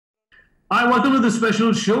Hi, welcome to the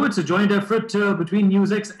special show. It's a joint effort between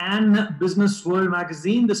NewsX and Businessworld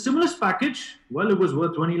magazine. The stimulus package, well, it was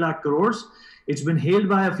worth 20 lakh crores. It's been hailed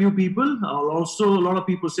by a few people. Also, a lot of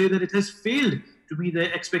people say that it has failed to meet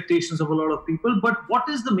the expectations of a lot of people. But what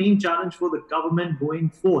is the main challenge for the government going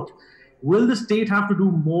forth? Will the state have to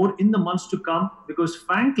do more in the months to come? Because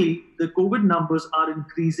frankly, the COVID numbers are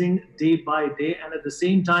increasing day by day. And at the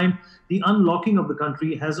same time, the unlocking of the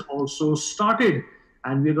country has also started.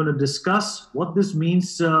 And we're going to discuss what this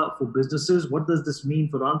means for businesses. What does this mean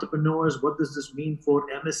for entrepreneurs? What does this mean for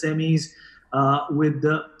MSMEs with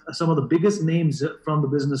some of the biggest names from the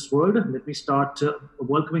business world? Let me start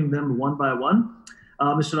welcoming them one by one.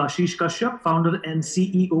 Mr. Ashish Kashyap, founder and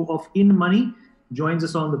CEO of InMoney, joins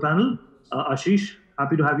us on the panel. Ashish,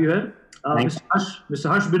 happy to have you here. Mr.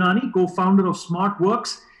 Harsh Binani, co-founder of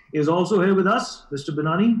Smartworks, is also here with us. Mr.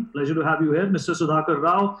 Binani, pleasure to have you here. Mr. Sudhakar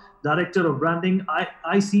Rao, Director of Branding,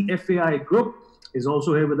 ICFAI Group, is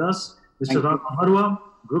also here with us. Mr. Ram Harwa,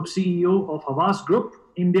 Group CEO of Havas Group,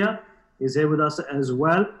 India, is here with us as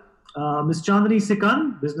well. Ms. Chandani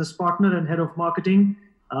Sikand, Business Partner and Head of Marketing,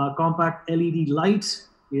 Compact LED Lights,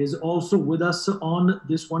 is also with us on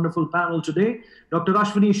this wonderful panel today. Dr.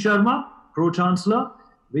 Ashwini Sharma, Pro-Chancellor,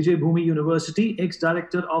 Vijay Bhumi University,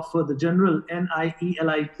 ex-director of the General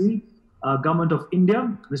NIELIT, Government of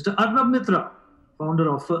India. Mr. Arnab Mitra, founder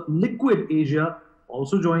of Liquid Asia,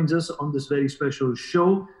 also joins us on this very special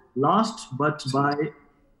show. Last but by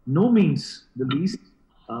no means the least,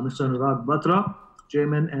 Mr. Anurag Batra,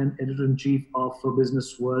 Chairman and Editor-in-Chief of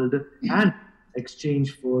Business World and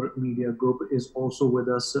Exchange for Media Group, is also with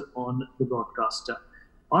us on the broadcast.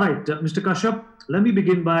 All right, Mr. Kashyap, let me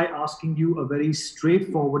begin by asking you a very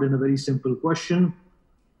straightforward and a very simple question.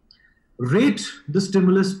 Rate the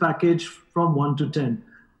stimulus package from 1 to 10.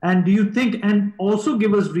 And do you think, and also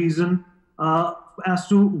give us reason as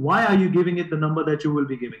to why are you giving it the number that you will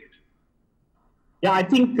be giving it? Yeah, I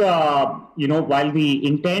think, while the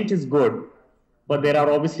intent is good, but there are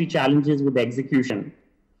obviously challenges with execution,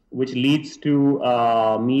 which leads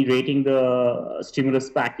to me rating the stimulus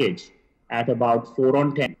package at about 4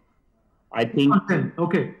 on 10. I think, 10.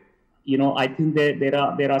 Okay. I think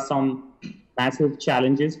there are some massive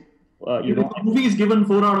challenges. If the movie is given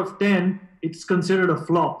 4 out of 10, it's considered a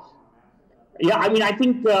flop. Yeah, I mean, I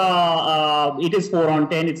think it is 4 on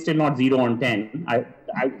 10. It's still not 0 on 10. I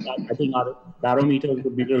think our barometers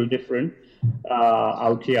would be a little different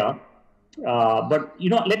out here. But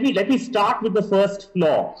let me start with the first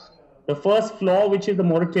flaw. The first flaw, which is the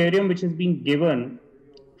moratorium, which has been given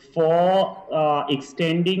for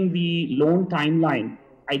extending the loan timeline,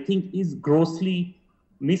 I think is grossly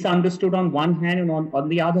misunderstood on one hand, and on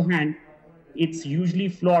the other hand, it's usually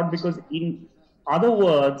flawed because in other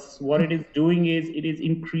words, what it is doing is it is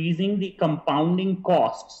increasing the compounding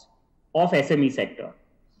costs of SME sector.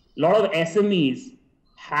 A lot of SMEs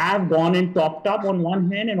have gone and topped up on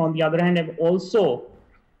one hand, and on the other hand have also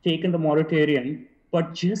taken the moratorium.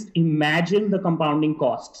 But just imagine the compounding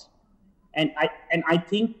costs. And I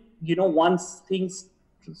think, once things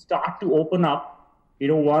start to open up,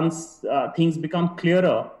 once things become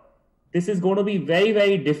clearer, this is going to be very,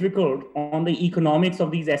 very difficult on the economics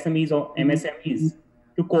of these SMEs or MSMEs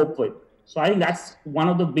to cope with. So I think that's one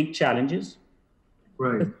of the big challenges.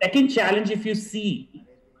 Right. The second challenge, if you see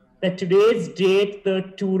that today's date,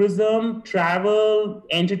 the tourism, travel,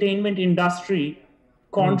 entertainment industry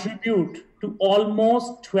contribute to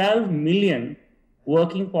almost 12 million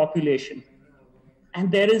working population.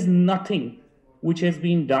 And there is nothing which has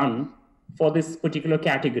been done for this particular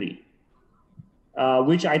category,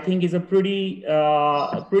 which I think is a pretty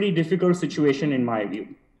difficult situation in my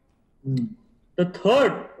view. The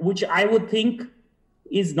third, which I would think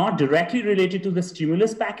is not directly related to the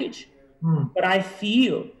stimulus package, but I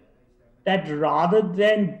feel that rather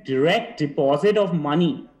than direct deposit of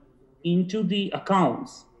money into the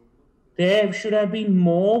accounts, there should have been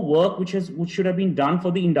more work which should have been done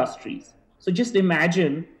for the industries. So just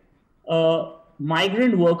imagine a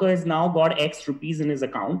migrant worker has now got X rupees in his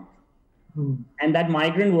account, and that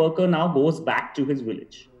migrant worker now goes back to his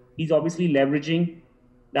village. He's obviously leveraging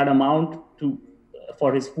that amount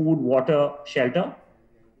for his food, water, shelter.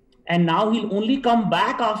 And now he'll only come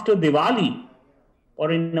back after Diwali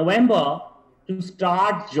or in November to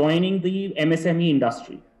start joining the MSME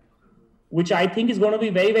industry, which I think is going to be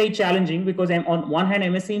very, very challenging because on one hand,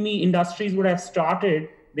 MSME industries would have started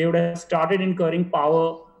incurring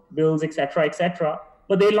power bills, et cetera,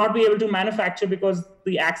 but they'll not be able to manufacture because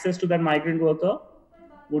the access to that migrant worker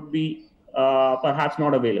would be perhaps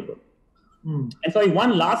not available. And sorry,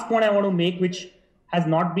 one last point I want to make, which has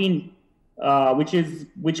not been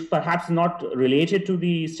which perhaps not related to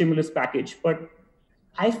the stimulus package. But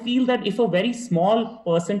I feel that if a very small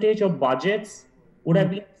percentage of budgets would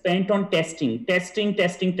have been spent on testing,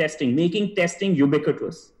 making testing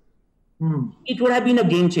ubiquitous, it would have been a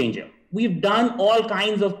game changer. We've done all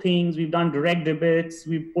kinds of things. We've done direct debits.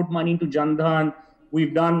 We've put money into Jan Dhan.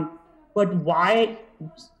 But why?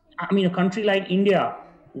 I mean, a country like India,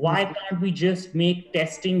 why can't we just make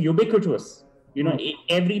testing ubiquitous?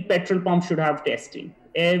 Every petrol pump should have testing.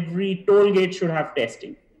 Every toll gate should have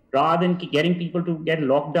testing. Rather than getting people to get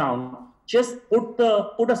locked down, just put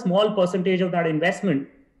a small percentage of that investment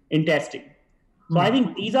in testing. So I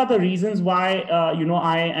think these are the reasons why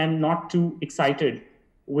I am not too excited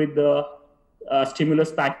with the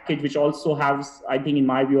stimulus package, which also has, I think, in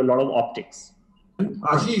my view, a lot of optics.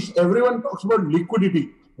 Ashish, everyone talks about liquidity.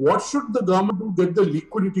 What should the government do to get the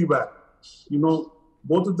liquidity back?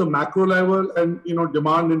 Both at the macro level and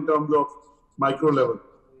demand in terms of micro level.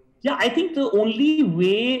 Yeah, I think the only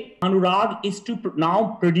way, Anurag, is to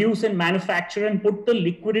now produce and manufacture and put the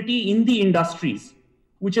liquidity in the industries,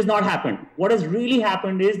 which has not happened. What has really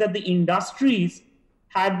happened is that the industries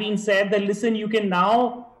have been said that, listen, you can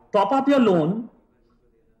now top up your loan,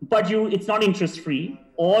 but it's not interest free,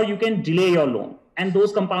 or you can delay your loan. And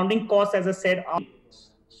those compounding costs, as I said, are,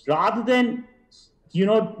 rather than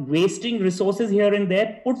wasting resources here and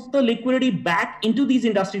there, put the liquidity back into these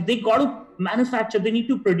industries. They got to manufacture, they need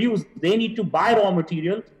to produce, they need to buy raw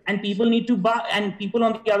material, and people need to buy, and people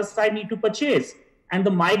on the other side need to purchase. And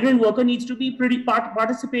the migrant worker needs to be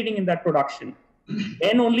participating in that production.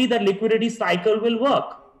 Then only the liquidity cycle will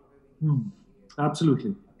work.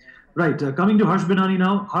 Absolutely. Right. Coming to Harsh Binani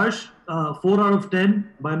now. Harsh, 4 out of 10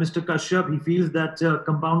 by Mr. Kashyap. He feels that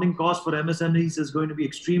compounding cost for MSMEs is going to be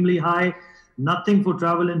extremely high. Nothing for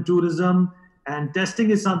travel and tourism. And testing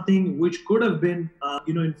is something which could have been,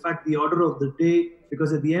 in fact, the order of the day,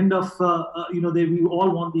 because at the end of, we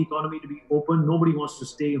all want the economy to be open. Nobody wants to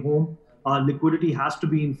stay home. Liquidity has to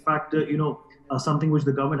be, in fact, something which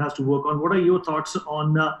the government has to work on. What are your thoughts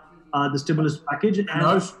on the stimulus package? And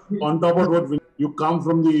on top of what you come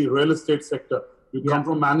from the real estate sector, you come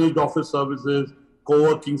from managed office services,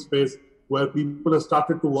 co-working space, where people have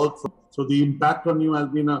started to work from. So the impact on you has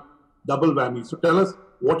been a double whammy. So tell us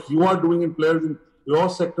what you are doing and players in your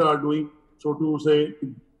sector are doing, so to say,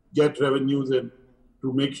 to get revenues in,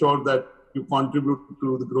 to make sure that you contribute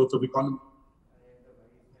to the growth of economy.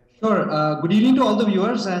 Sure. Good evening to all the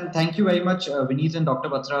viewers, and thank you very much, Vineet and Dr.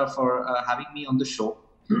 Batra, for having me on the show.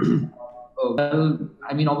 Well,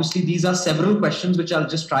 I mean, obviously, these are several questions which I'll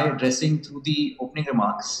just try addressing through the opening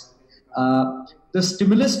remarks. The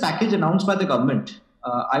stimulus package announced by the government,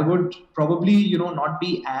 I would probably, not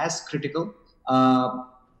be as critical.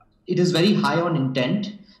 It is very high on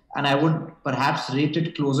intent, and I would perhaps rate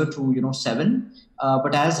it closer to, 7.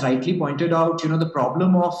 But as rightly pointed out, the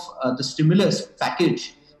problem of the stimulus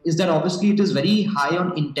package is that obviously it is very high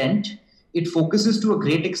on intent. It focuses to a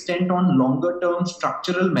great extent on longer term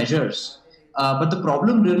structural measures. But the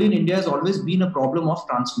problem really in India has always been a problem of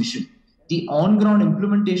transmission. The on-ground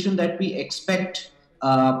implementation that we expect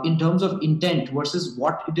in terms of intent versus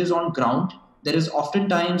what it is on ground, there is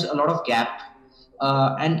oftentimes a lot of gap.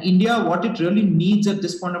 And India, what it really needs at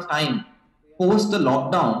this point of time, post the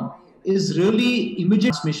lockdown, is really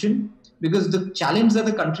immediate transmission, because the challenge that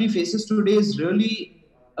the country faces today is really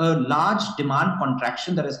a large demand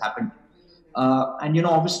contraction that has happened. And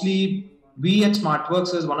obviously, we at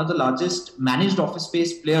Smartworks, as one of the largest managed office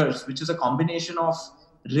space players, which is a combination of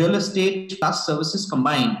real estate plus services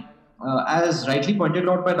combined, as rightly pointed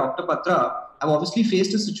out by Dr. Patra, have obviously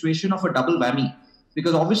faced a situation of a double whammy.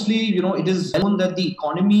 Because obviously, it is known that the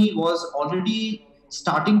economy was already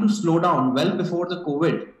starting to slow down well before the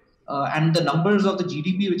COVID. And the numbers of the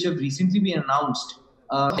GDP which have recently been announced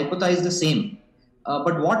hypothesize the same.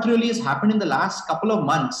 But what really has happened in the last couple of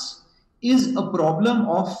months is a problem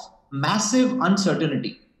of massive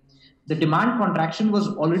uncertainty. The demand contraction was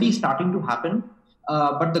already starting to happen,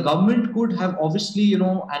 but the government could have obviously,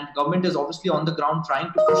 and government is obviously on the ground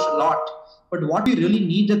trying to push a lot. But what we really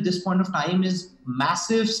need at this point of time is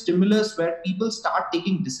massive stimulus where people start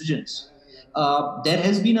taking decisions. There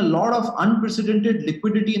has been a lot of unprecedented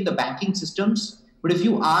liquidity in the banking systems. But if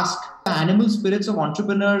you ask the animal spirits of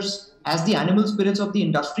entrepreneurs, has the animal spirits of the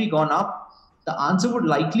industry gone up? The answer would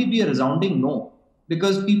likely be a resounding no,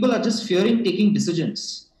 because people are just fearing taking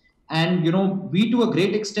decisions. And, we to a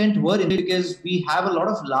great extent were in it because we have a lot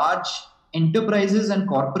of large enterprises and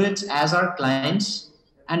corporates as our clients.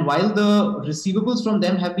 And while the receivables from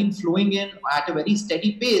them have been flowing in at a very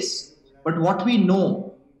steady pace, but what we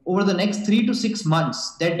know over the next 3 to 6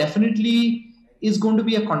 months, there definitely is going to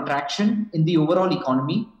be a contraction in the overall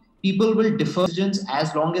economy. People will defer decisions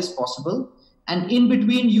as long as possible. And in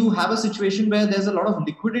between, you have a situation where there's a lot of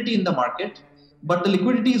liquidity in the market, but the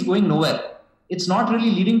liquidity is going nowhere. It's not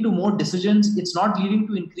really leading to more decisions. It's not leading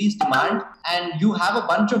to increased demand. And you have a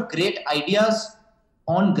bunch of great ideas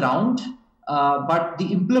on ground, but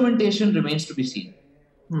the implementation remains to be seen.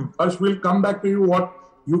 Harsh, we'll come back to you what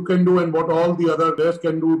you can do and what all the other players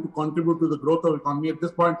can do to contribute to the growth of the economy. At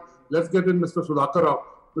this point, let's get in Mr. Sudhakar Rao.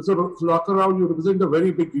 Mr. Sudhakar Rao, you represent a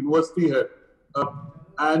very big university here.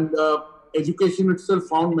 And education itself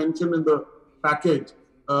found mention in the package.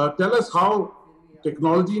 Tell us how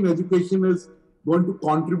technology in education is going to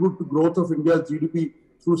contribute to growth of India's GDP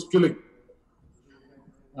through skilling.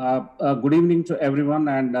 Good evening to everyone,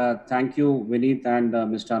 and thank you, Vineet and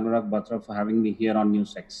Mr. Anurag Batra, for having me here on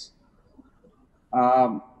NewsX.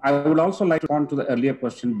 I would also like to respond to the earlier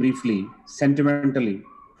question briefly, sentimentally,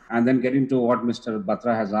 and then get into what Mr.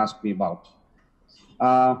 Batra has asked me about.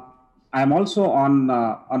 I am also on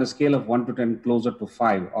a scale of 1 to 10, closer to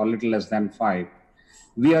 5 or little less than 5.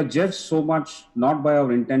 We are judged so much not by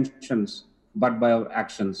our intentions, but by our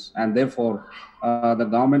actions, and therefore the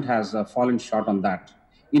government has fallen short on that.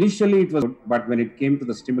 Initially it was good, but when it came to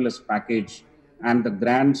the stimulus package and the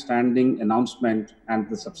grandstanding announcement and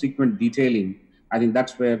the subsequent detailing, I think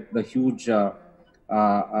that's where the huge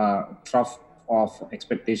trough of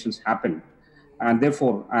expectations happened. And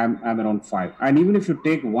therefore, I'm around 5. And even if you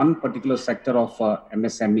take one particular sector of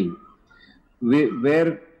MSME,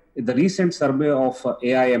 where the recent survey of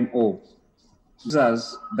AIMO shows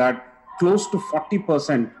us that close to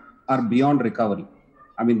 40% are beyond recovery.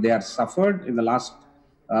 I mean, they are suffered in the last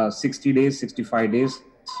 60 days, 65 days,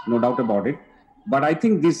 no doubt about it. But I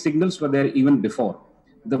think these signals were there even before.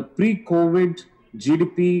 The pre-COVID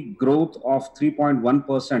GDP growth of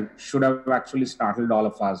 3.1% should have actually startled all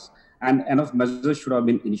of us, and enough measures should have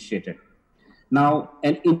been initiated. Now,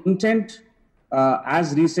 an intent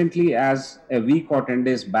as recently as a week or 10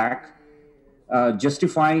 days back,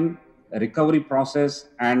 justifying a recovery process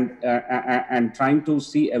and trying to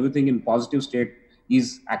see everything in positive state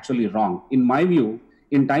is actually wrong. In my view,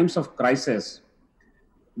 in times of crisis,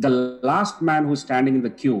 the last man who's standing in the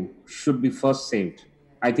queue should be first saved.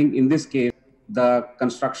 I think in this case, the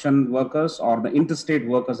construction workers or the interstate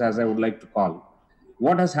workers, as I would like to call,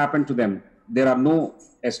 what has happened to them? There are no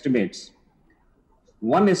estimates.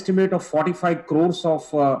 One estimate of 45 crores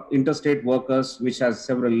of interstate workers, which has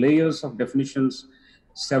several layers of definitions,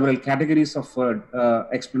 several categories of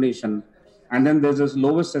explanation. And then there's this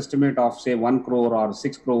lowest estimate of, say, 1 crore or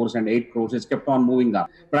 6 crores and 8 crores. It's kept on moving up.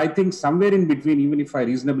 But I think somewhere in between, even if I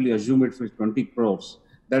reasonably assume it for 20 crores,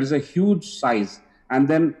 there is a huge size. And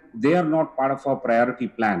then they are not part of our priority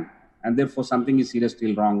plan. And therefore, something is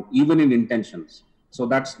seriously wrong, even in intentions. So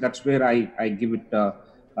that's where I give it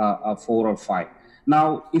a 4 or 5.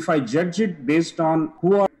 Now, if I judge it based on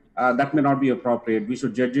who are, that may not be appropriate. We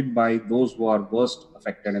should judge it by those who are worst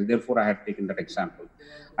affected. And therefore, I had taken that example.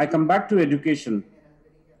 I come back to education.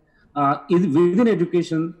 Within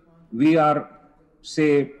education, we are,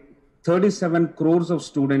 say, 37 crores of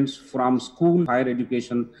students from school, higher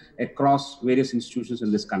education across various institutions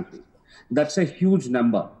in this country. That's a huge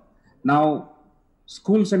number. Now,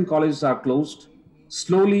 schools and colleges are closed.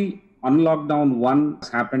 Slowly, on lockdown 1 has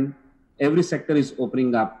happened. Every sector is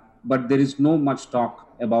opening up, but there is no much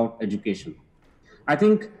talk about education. I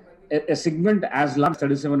think a segment as large as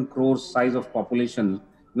 37 crores size of population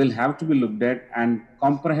will have to be looked at, and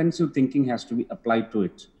comprehensive thinking has to be applied to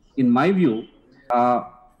it. In my view,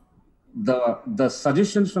 the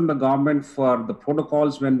suggestions from the government for the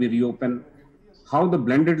protocols when we reopen, how the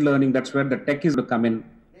blended learning, that's where the tech is going to come in,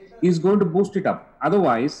 is going to boost it up.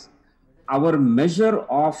 Otherwise, our measure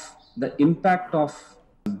of the impact of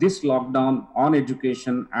this lockdown on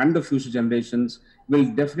education and the future generations will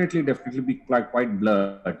definitely be quite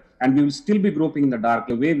blurred. And we will still be groping in the dark.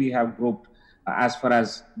 The way we have groped as far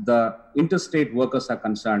as the interstate workers are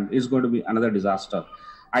concerned is going to be another disaster.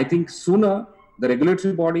 I think sooner the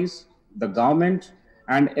regulatory bodies, the government,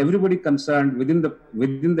 and everybody concerned within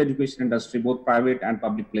the education industry, both private and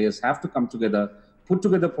public players, have to come together, put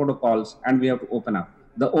together protocols, and we have to open up.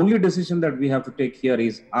 The only decision that we have to take here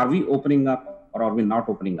is, are we opening up or are we not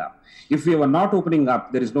opening up? If we are not opening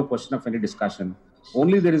up, there is no question of any discussion.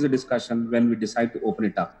 Only there is a discussion when we decide to open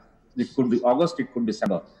it up. It could be August, it could be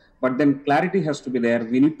December. But then clarity has to be there.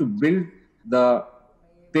 We need to build the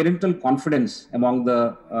parental confidence among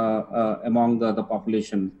the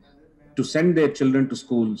population to send their children to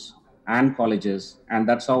schools and colleges, and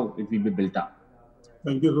that's how it will be built up.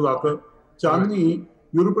 Thank you, Sudhakar. Chandni,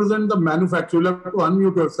 you represent the manufacturer. You have to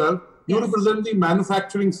unmute yourself. You represent the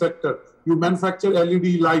manufacturing sector. You manufacture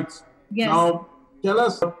LED lights. Yes. Now, tell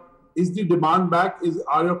us, is the demand back?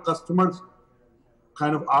 Are your customers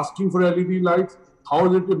kind of asking for LED lights? How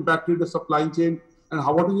has it impacted the supply chain? And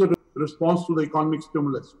what is your response to the economic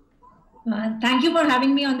stimulus? Thank you for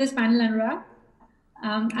having me on this panel, Anurag.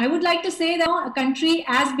 I would like to say that a country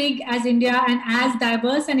as big as India and as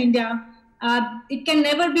diverse as India, it can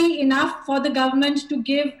never be enough for the government to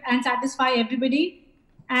give and satisfy everybody.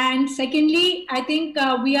 And secondly, I think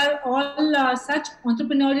we are all such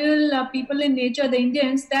entrepreneurial people in nature, the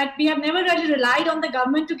Indians, that we have never really relied on the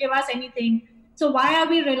government to give us anything. So why are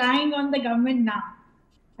we relying on the government now?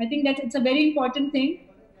 I think that it's a very important thing.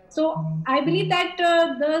 So I believe that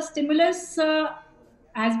the stimulus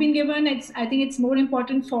has been given. I think it's more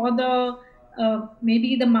important for the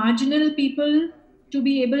maybe the marginal people to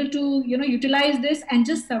be able to utilize this and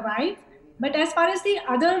just survive. But as far as the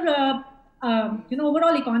other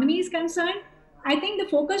overall economy is concerned, I think the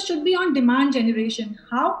focus should be on demand generation.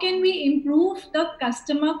 How can we improve the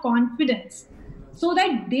customer confidence so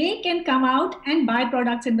that they can come out and buy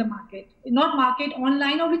products in the market, not market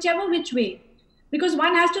online or which way? Because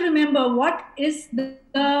one has to remember what is the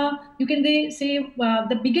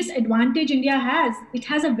biggest advantage India has. It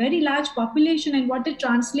has a very large population, and what it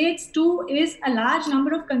translates to is a large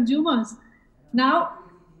number of consumers. Now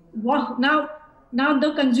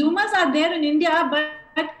the consumers are there in India,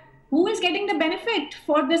 but who is getting the benefit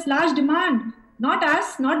for this large demand? Not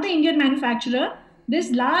us, not the Indian manufacturer.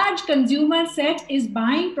 This large consumer set is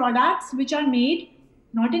buying products which are made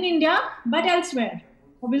not in India, but elsewhere.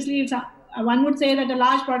 Obviously, one would say that the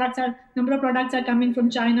large number of products are coming from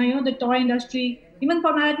China, the toy industry, even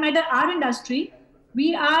for that matter, our industry.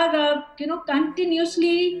 We are,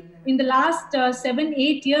 continuously in the last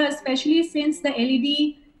 7-8 years, especially since the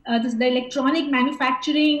LED, the electronic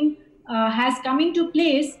manufacturing has come into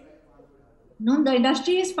place, the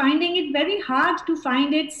industry is finding it very hard to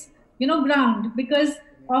find its, ground because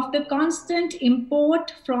of the constant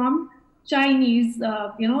import from Chinese,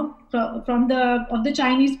 from the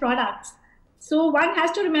Chinese products. So one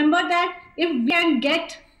has to remember that if we can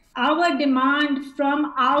get our demand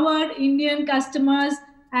from our Indian customers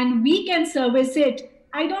and we can service it,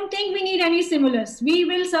 I don't think we need any stimulus. We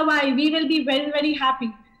will survive. We will be very, very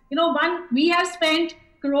happy. We have spent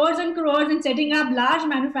crores and crores in setting up large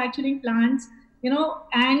manufacturing plants,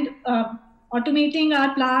 and automating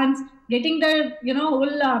our plants, getting the,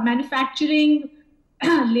 whole manufacturing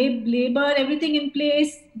labor, everything in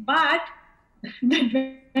place. But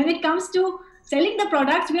when it comes to selling the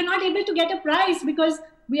products, we are not able to get a price because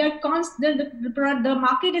we are the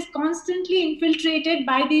market is constantly infiltrated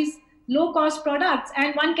by these low-cost products,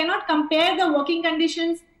 and one cannot compare the working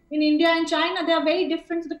conditions in India and China. They are very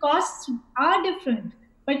different. The costs are different.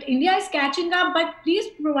 But India is catching up, but please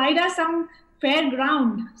provide us some fair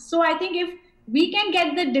ground. So I think if we can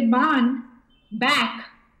get the demand back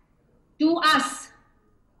to us.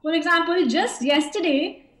 For example, just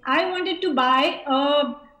yesterday, I wanted to buy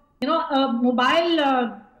a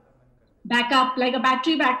mobile backup, like a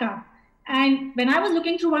battery backup. And when I was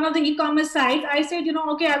looking through one of the e-commerce sites, I said,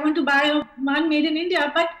 okay, I want to buy one made in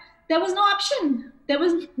India, but there was no option.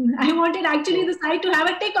 I wanted actually the site to have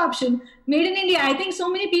a tick option, made in India. I think so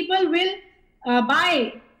many people will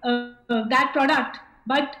buy that product.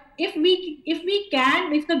 But if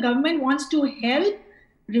the government wants to help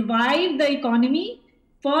revive the economy,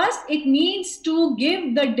 first it needs to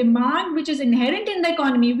give the demand which is inherent in the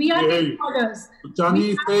economy. We are taking orders. Chandni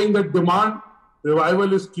is saying that demand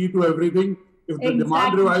revival is key to everything. If the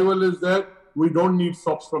demand revival is there, we don't need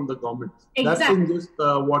stops from the government. That's in just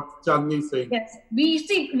what Chandni is saying. Yes, we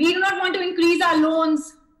do not want to increase our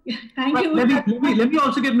loans. Thank you. Let me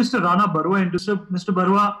also get Mr. Rana Barua into. So, Mr.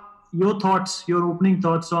 Barua, your opening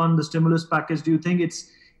thoughts on the stimulus package. Do you think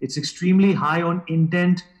it's extremely high on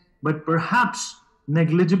intent, but perhaps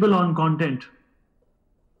negligible on content?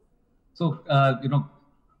 So,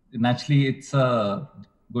 naturally, it's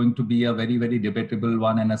going to be a very, very debatable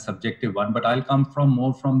one and a subjective one. But I'll come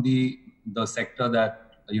more from the sector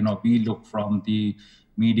that we look from, the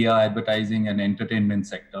media, advertising, and entertainment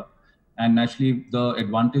sector. And naturally, the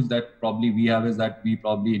advantage that probably we have is that we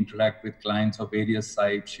probably interact with clients of various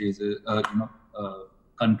sizes,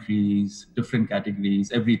 countries, different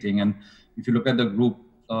categories, everything. And if you look at the group,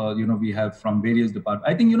 we have from various departments.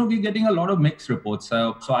 I think we're getting a lot of mixed reports.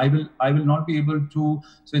 So I will not be able to.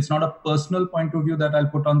 So it's not a personal point of view that I'll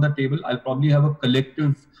put on the table. I'll probably have a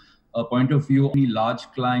collective point of view. Any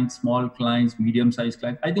large clients, small clients, medium-sized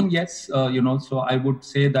clients. I think yes. So I would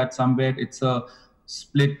say that somewhere it's a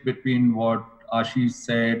split between what Ashish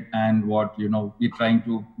said and what, we're trying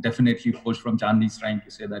to definitely push from Chandi's trying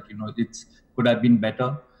to say that, it's could have been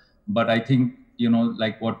better. But I think,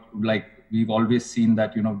 like we've always seen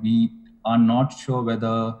that, we are not sure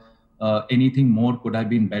whether anything more could have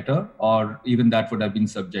been better, or even that would have been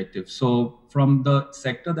subjective. So from the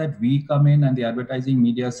sector that we come in and the advertising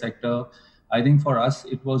media sector, I think for us,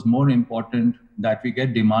 it was more important that we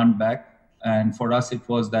get demand back. And for us, it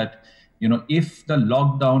was that, if the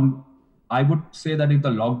lockdown, I would say that if the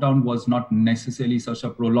lockdown was not necessarily such a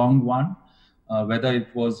prolonged one, whether it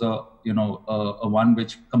was a one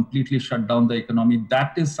which completely shut down the economy,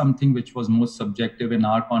 that is something which was most subjective in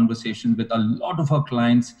our conversations with a lot of our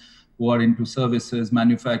clients who are into services,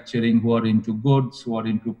 manufacturing, who are into goods, who are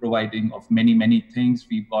into providing of many, many things.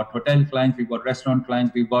 We've got hotel clients, we've got restaurant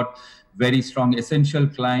clients, we've got very strong essential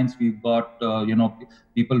clients, we've got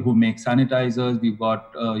people who make sanitizers, we've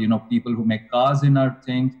got people who make cars in our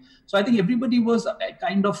things. So I think everybody was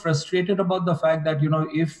kind of frustrated about the fact that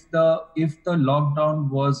if the lockdown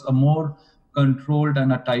was a more controlled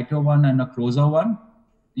and a tighter one and a closer one,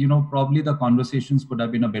 probably the conversations could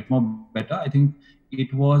have been a bit more better. I think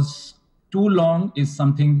it was too long is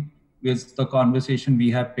something with the conversation we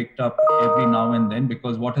have picked up every now and then,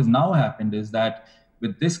 because what has now happened is that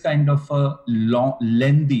with this kind of a long,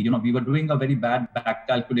 lengthy, we were doing a very bad back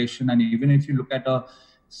calculation. And even if you look at a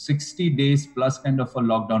 60 days plus kind of a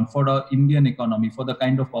lockdown for the Indian economy, for the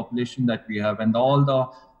kind of population that we have, and all the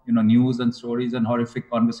news and stories and horrific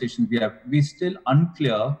conversations we have, we're still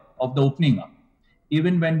unclear of the opening up.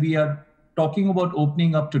 Even when we are talking about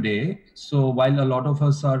opening up today, so while a lot of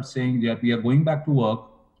us are saying that we are going back to work,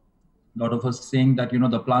 a lot of us saying that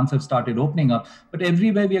the plants have started opening up, but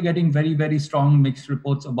everywhere we are getting very, very strong mixed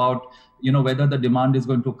reports about whether the demand is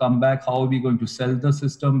going to come back, how are we going to sell the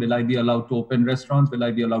system, will I be allowed to open restaurants, will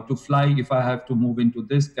I be allowed to fly, if I have to move into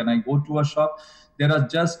this, can I go to a shop? There are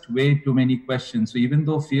just way too many questions. So even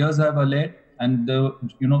though fears have allayed, and a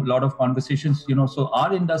lot of conversations, so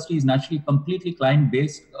our industry is naturally completely client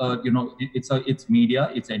based. It's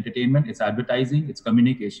media, it's entertainment, it's advertising, it's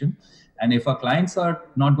communication. And if our clients are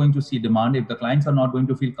not going to see demand, if the clients are not going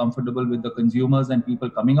to feel comfortable with the consumers and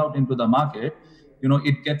people coming out into the market,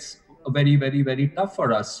 it gets very, very, very tough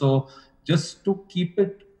for us. So just to keep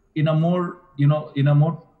it in a more,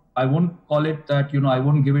 I won't call it that, I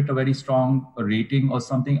won't give it a very strong rating or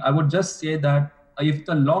something. I would just say that if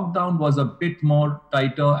the lockdown was a bit more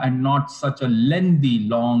tighter and not such a lengthy,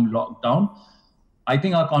 long lockdown, I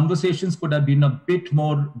think our conversations could have been a bit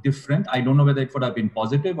more different. I don't know whether it would have been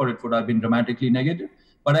positive or it would have been dramatically negative.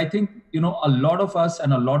 But I think, a lot of us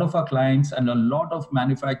and a lot of our clients and a lot of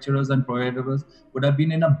manufacturers and providers would have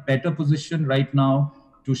been in a better position right now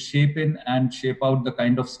to shape in and shape out the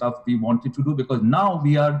kind of stuff we wanted to do. Because now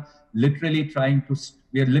we are literally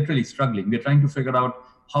struggling. We're trying to figure out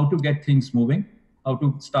how to get things moving, how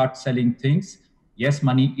to start selling things. Yes,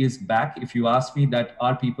 money is back. If you ask me that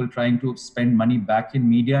are people trying to spend money back in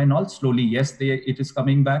media and all, slowly, yes, it is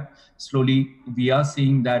coming back. Slowly, we are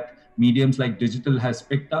seeing that mediums like digital has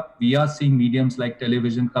picked up. We are seeing mediums like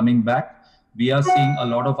television coming back. We are seeing a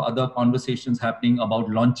lot of other conversations happening about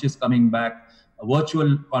launches coming back,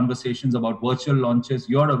 virtual conversations about virtual launches.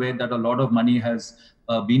 You're aware that a lot of money has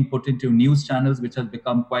been put into news channels, which has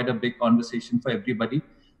become quite a big conversation for everybody.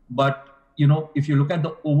 But, if you look at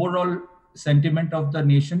the overall sentiment of the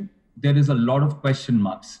nation, there is a lot of question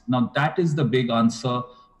marks. Now, that is the big answer,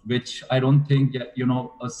 which I don't think,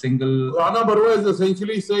 a single... Rana Barua is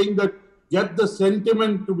essentially saying that get the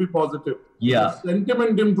sentiment to be positive. Yeah. If the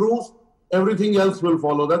sentiment improves, everything else will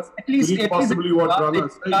follow. That's at least possibly what Rana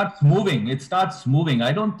is saying. It starts moving.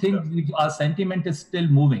 I don't think our sentiment is still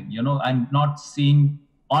moving. I'm not seeing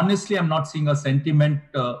a sentiment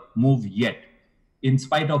move yet, in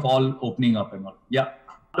spite of all opening up and all. Yeah.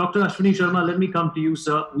 Dr. Ashwini Sharma, let me come to you,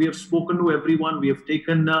 sir. We have spoken to everyone. We have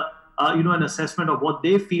taken, an assessment of what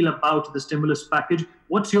they feel about the stimulus package.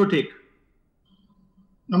 What's your take?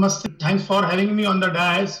 Namaste. Thanks for having me on the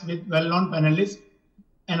dais with well-known panelists,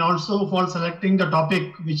 and also for selecting the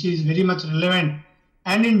topic, which is very much relevant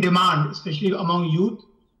and in demand, especially among youth,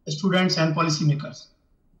 students, and policymakers.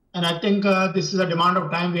 And I think this is a demand of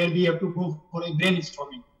time where we have to go for a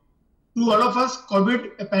brainstorming. To all of us,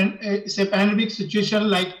 COVID is a pandemic situation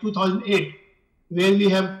like 2008, where we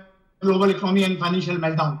have global economy and financial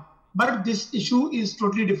meltdown. But this issue is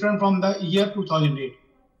totally different from the year 2008,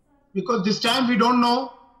 because this time we don't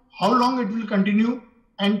know how long it will continue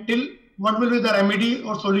and till what will be the remedy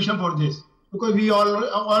or solution for this. Because we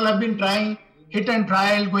all have been trying hit and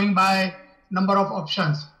trial, going by number of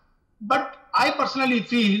options. But I personally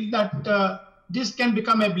feel that this can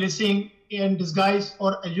become a blessing in disguise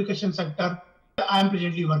for education sector, I am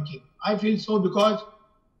presently working. I feel so because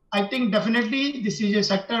I think definitely this is a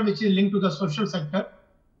sector which is linked to the social sector,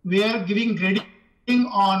 where giving grading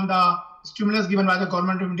on the stimulus given by the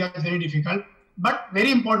government of India is very difficult. But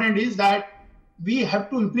very important is that we have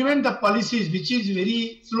to implement the policies, which is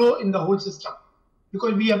very slow in the whole system,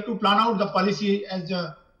 because we have to plan out the policy, as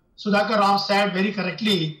Sudhakar Rao said very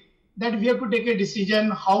correctly, that we have to take a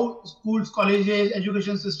decision how schools, colleges,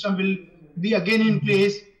 education system will be again in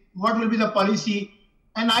place, what will be the policy.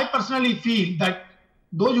 And I personally feel that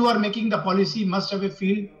those who are making the policy must have a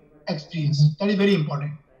field experience. That is very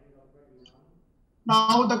important.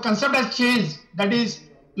 Now the concept has changed. That is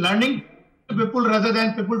learning to people rather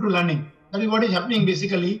than people to learning. That is what is happening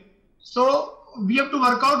basically. So we have to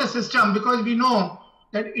work out a system, because we know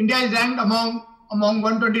that India is ranked among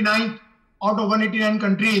 129 out of 189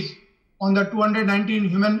 countries on the 219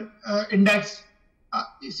 human index.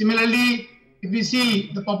 Similarly, if we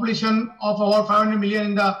see the population of about 500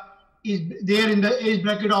 million is there in the age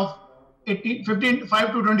bracket of 5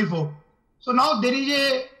 to 24. So now there is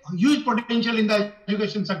a huge potential in the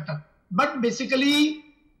education sector. But basically,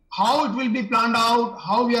 how it will be planned out,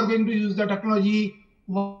 how we are going to use the technology,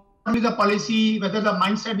 what is the policy, whether the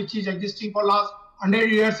mindset which is existing for last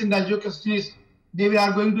 100 years in the education is, they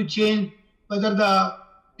are going to change, whether the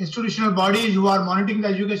institutional bodies who are monitoring the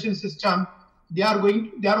education system, they are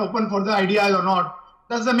open for the ideas or not.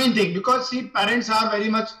 That's the main thing, because see, parents are very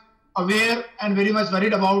much aware and very much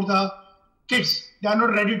worried about the kids. They are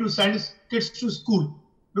not ready to send kids to school,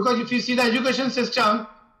 because if you see the education system,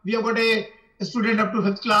 we have got a student up to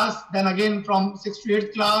 5th class, then again from 6th to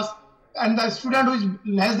 8th class, and the student who is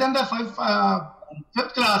less than the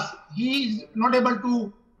 5th class, he is not able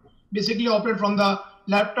to basically operate from the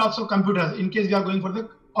laptops or computers in case we are going for the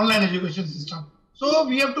online education system. So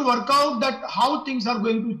we have to work out that how things are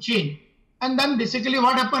going to change. And then basically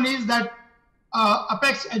what happened is that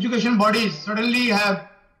apex education bodies suddenly have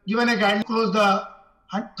given a guideline to close the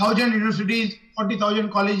 1,000 universities, 40,000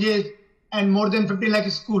 colleges, and more than 50 lakh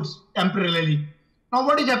schools temporarily. Now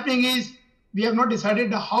what is happening is we have not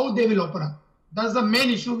decided how they will open up. That's the main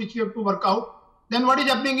issue which we have to work out. Then what is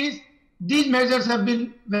happening is these measures have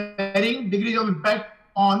been varying degrees of impact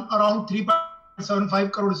on around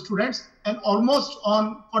 3.75 crore students and almost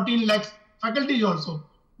on 14 lakhs faculties also,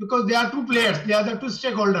 because there are two players, they are the two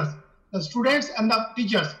stakeholders, the students and the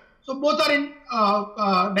teachers. So both are in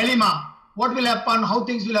dilemma. What will happen, how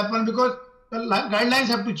things will happen, because the guidelines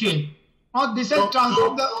have to change. Now this has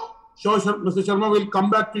transformed the... Sure, Mr. Sharma, we'll come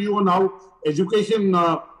back to you on how education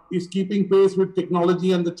is keeping pace with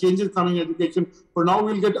technology and the changes coming in education. For now,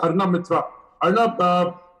 we'll get Arnab Mitra.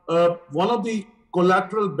 Arnab, one of the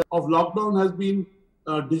collateral of lockdown has been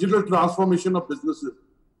digital transformation of businesses.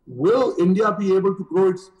 Will India be able to grow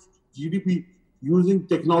its GDP using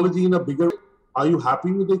technology in a bigger way? Are you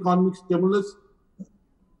happy with the economic stimulus?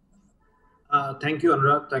 Thank you,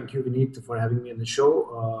 Anurag. Thank you, Vineet, for having me on the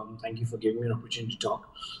show. Thank you for giving me an opportunity to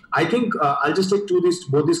talk. I think I'll just take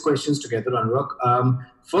both these questions together, Anurag.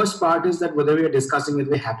 First part is that whether we are discussing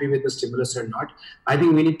whether we're happy with the stimulus or not, I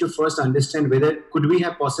think we need to first understand whether could we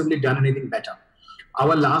have possibly done anything better.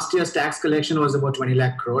 Our last year's tax collection was about 20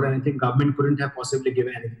 lakh crore, and I think government couldn't have possibly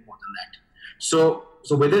given anything more than that. So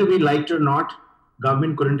whether we liked it or not,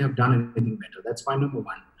 government couldn't have done anything better. That's point number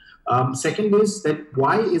one. Second is that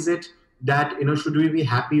why is it that, should we be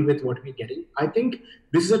happy with what we're getting? I think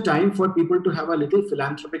this is a time for people to have a little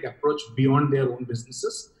philanthropic approach beyond their own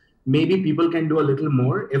businesses. Maybe people can do a little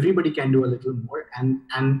more. Everybody can do a little more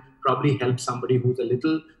and probably help somebody who's a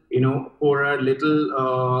little, poorer,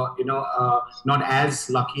 little, not as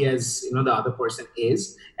lucky as, the other person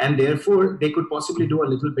is. And therefore, they could possibly do a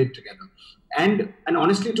little bit together. And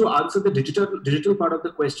honestly, to answer the digital part of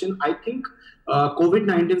the question, I think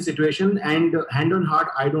COVID-19 situation, and hand on heart,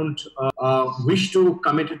 I don't wish to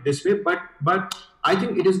commit it this way, but I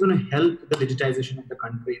think it is going to help the digitization of the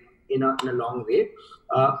country in a long way.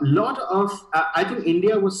 I think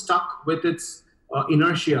India was stuck with its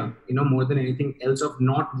inertia, more than anything else, of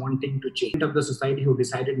not wanting to change, of the society who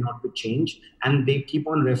decided not to change, and they keep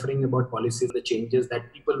on referring about policies, the changes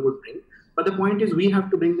that people would bring. But the point is, we have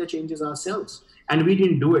to bring the changes ourselves, and we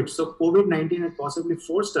didn't do it. So COVID-19 had possibly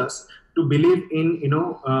forced us to believe in,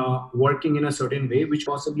 working in a certain way, which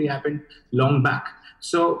possibly happened long back.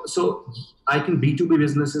 So I think B2B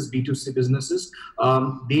businesses, B2C businesses,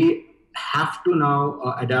 they have to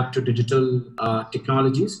now adapt to digital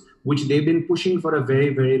technologies, which they've been pushing for a very,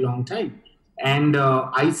 very long time. And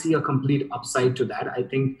I see a complete upside to that. I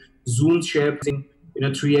think Zoom's share,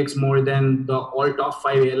 3x more than the all top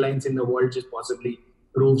 5 airlines in the world, just possibly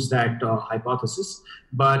proves that hypothesis.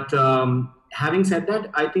 But having said that,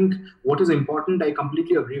 I think what is important, I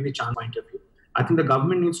completely agree with Chand's point of view. I think the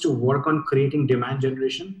government needs to work on creating demand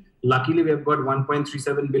generation. Luckily, we have got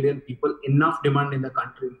 1.37 billion people, enough demand in the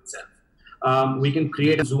country itself. We can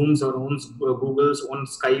create Zooms, our own Googles, own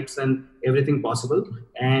Skypes, and everything possible.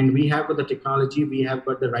 And we have got the technology, we have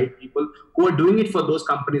got the right people who are doing it for those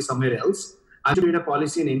companies somewhere else. I should create a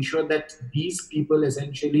policy and ensure that these people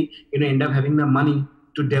essentially, end up having the money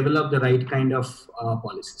to develop the right kind of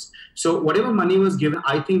policies. So whatever money was given,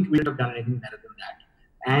 I think we would have done anything better than that.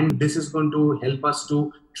 And this is going to help us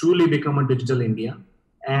to truly become a digital India.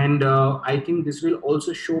 And I think this will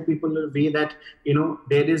also show people a way that,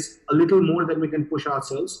 there is a little more that we can push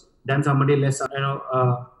ourselves than somebody less,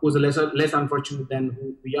 who's less unfortunate than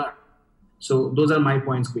who we are. So those are my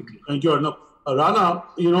points quickly. Thank you, Arnab. Rana,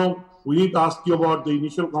 we need to ask you about the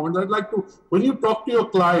initial comments. I'd like to, when you talk to your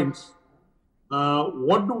clients,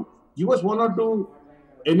 give us one or two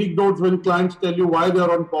anecdotes when clients tell you why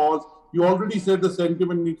they're on pause. You already said the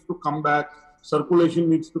sentiment needs to come back, circulation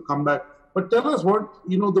needs to come back. But tell us what,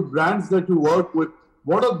 the brands that you work with,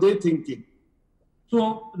 what are they thinking?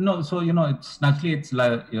 It's naturally,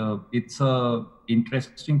 it's a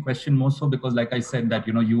interesting question more so because like I said that,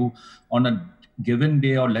 you on a given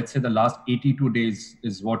day, or let's say the last 82 days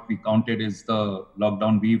is what we counted is the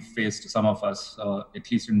lockdown we've faced, some of us, at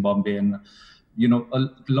least in Bombay. And, a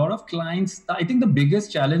lot of clients, I think the biggest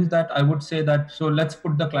challenge that I would say that, so let's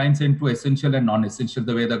put the clients into essential and non-essential,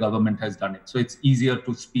 the way the government has done it. So it's easier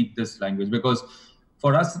to speak this language because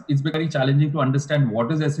for us, it's very challenging to understand what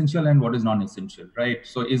is essential and what is non-essential, right?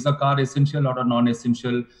 So is a car essential or a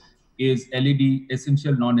non-essential? Is LED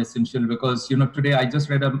essential, non-essential? Because, today I just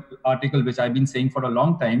read an article, which I've been saying for a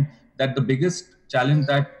long time, that the biggest challenge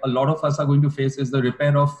that a lot of us are going to face is the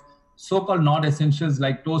repair of so-called non-essentials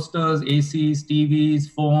like toasters, ACs, TVs,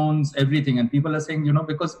 phones, everything. And people are saying,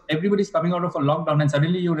 because everybody's coming out of a lockdown and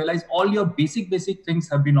suddenly you realize all your basic things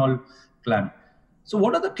have been all clamped. So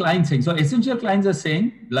what are the clients saying? So essential clients are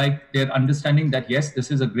saying, like, they're understanding that, yes, this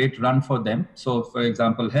is a great run for them. So for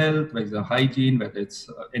example, health, whether it's hygiene, whether it's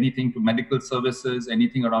anything to medical services,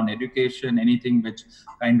 anything around education, anything which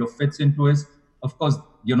kind of fits into it. Of course,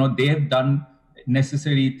 they have done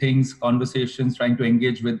necessary things, conversations, trying to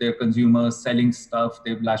engage with their consumers, selling stuff.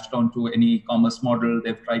 They've latched on to any e-commerce model.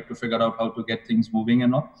 They've tried to figure out how to get things moving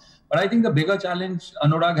and all. But I think the bigger challenge,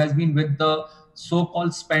 Anurag, has been with the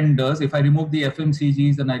so-called spenders. If I remove the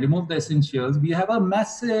FMCGs and I remove the essentials, we have a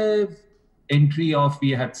massive entry of, we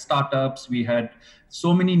had startups, we had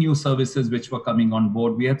so many new services which were coming on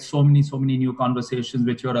board. We had so many new conversations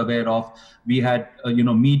which you're aware of. We had,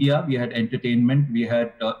 media, we had entertainment, we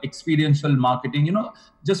had experiential marketing.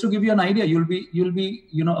 Just to give you an idea, you'll be,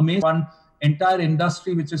 amazed. One entire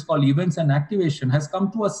industry which is called events and activation has come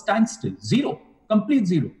to a standstill, complete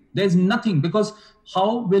zero. There's nothing, because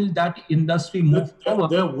how will that industry move forward?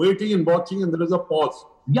 They're waiting and watching, and there is a pause.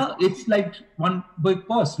 Yeah, it's like one big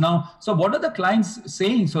pause. Now, so what are the clients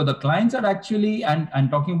saying? So the clients are actually, and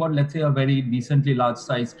talking about, let's say, a very decently large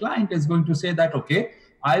size client is going to say that, okay,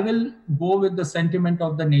 I will go with the sentiment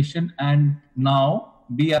of the nation and now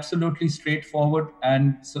be absolutely straightforward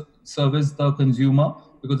and service the consumer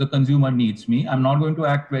because the consumer needs me. I'm not going to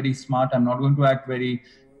act very smart. I'm not going to act very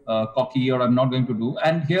cocky, or I'm not going to do.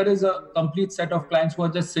 And here is a complete set of clients who are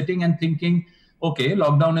just sitting and thinking, okay,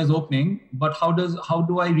 lockdown is opening, but how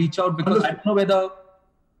do I reach out? Because I don't know whether,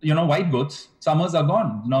 white goods, summers are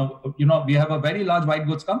gone. Now, we have a very large white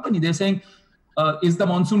goods company. They're saying, is the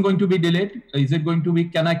monsoon going to be delayed? Is it going to be,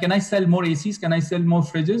 can I sell more ACs? Can I sell more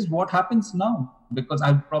fridges? What happens now? Because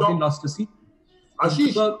I've probably lost a seat.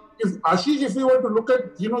 Ashish, if you were to look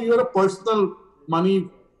at, you're a personal money,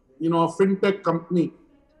 a fintech company.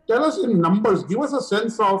 Tell us in numbers, give us a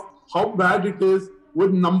sense of how bad it is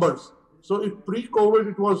with numbers. So if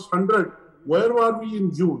pre-COVID it was 100, where are we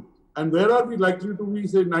in June? And where are we likely to be,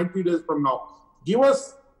 say, 90 days from now? Give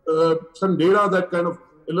us some data that kind of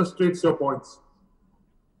illustrates your points.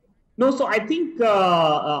 No, so I think,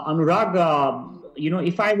 Anurag,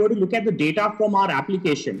 if I were to look at the data from our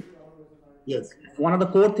application, yes, one of the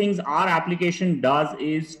core things our application does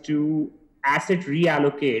is to asset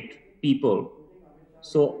reallocate people.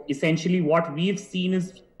 So essentially what we've seen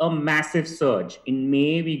is a massive surge. In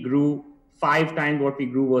May, we grew 5 times what we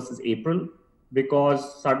grew versus April,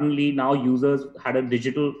 because suddenly now users had a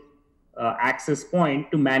digital access point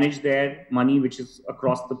to manage their money, which is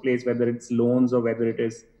across the place, whether it's loans or whether it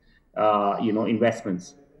is,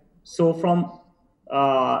 investments. So from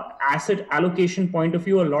asset allocation point of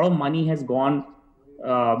view, a lot of money has gone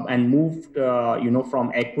and moved,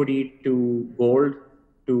 from equity to gold,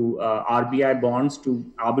 to RBI bonds, to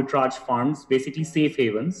arbitrage funds, basically safe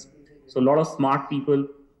havens. So a lot of smart people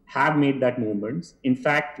have made that movement. In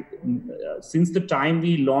fact, since the time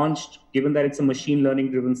we launched, given that it's a machine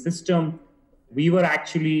learning driven system, we were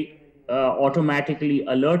actually automatically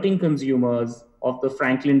alerting consumers of the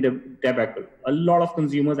Franklin debacle. A lot of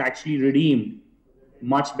consumers actually redeemed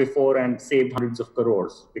much before and saved hundreds of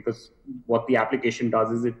crores, because what the application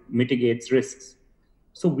does is it mitigates risks.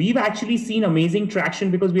 So we've actually seen amazing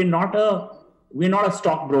traction, because we're not a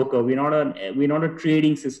stockbroker, we're not a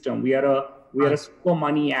trading system, we are a super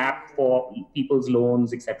money app for people's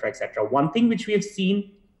loans, etc., etc. One thing which we have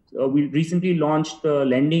seen, we recently launched the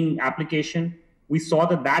lending application. We saw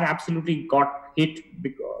that absolutely got hit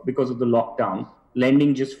because of the lockdown.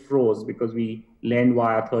 Lending just froze because we lend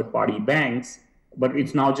via third-party banks, but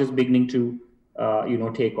it's now just beginning to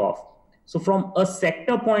take off. So from a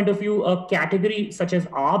sector point of view, a category such as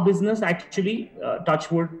our business actually,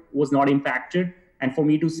 touchwood, was not impacted. And for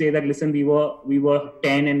me to say that, listen, we were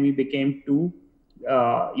 10 and we became 2,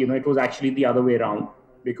 it was actually the other way around,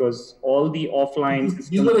 because all the offline systems.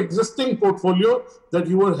 These were existing portfolio that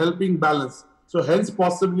you were helping balance. So hence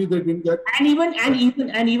possibly they didn't get. And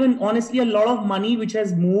even honestly, a lot of money which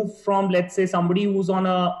has moved from, let's say, somebody who's on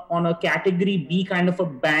a category B kind of a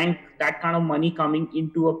bank, that kind of money coming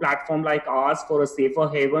into a platform like ours for a safer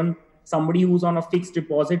haven. Somebody who's on a fixed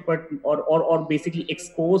deposit, but or basically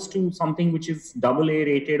exposed to something which is AA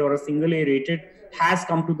rated or a single A rated, has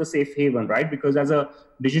come to the safe haven, right? Because as a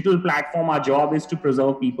digital platform, our job is to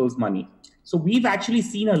preserve people's money. So we've actually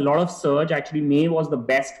seen a lot of surge. Actually, May was the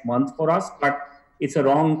best month for us, but it's a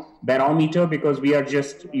wrong barometer, because we are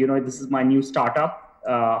just, this is my new startup,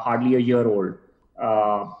 hardly a year old.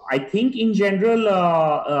 I think in general,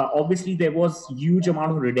 obviously there was huge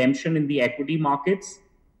amount of redemption in the equity markets.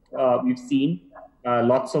 We've seen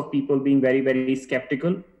lots of people being very, very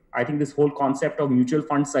skeptical. I think this whole concept of mutual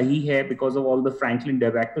fund sahi hai, because of all the Franklin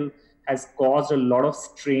debacle, has caused a lot of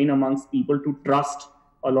strain amongst people to trust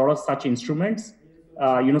a lot of such instruments.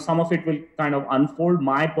 Some of it will kind of unfold.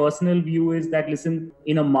 My personal view is that, listen,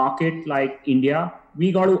 in a market like India,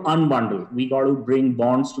 we got to unbundle. We got to bring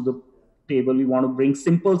bonds to the table. We want to bring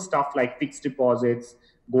simple stuff like fixed deposits,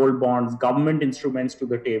 gold bonds, government instruments to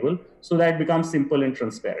the table, so that it becomes simple and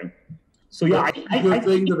transparent. So yeah, you're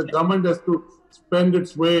saying that the government has to spend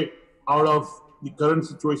its way out of the current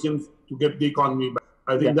situations to get the economy back.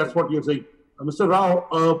 I think that's what you're saying. Mr.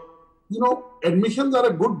 Rao, admissions are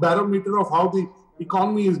a good barometer of how the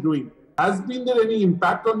economy is doing. Has been there any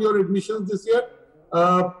impact on your admissions this year?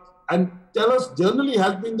 And tell us, generally,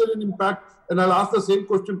 has been there an impact? And I'll ask the same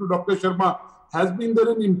question to Dr. Sharma. Has been there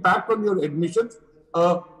an impact on your admissions?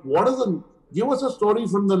 Give us a story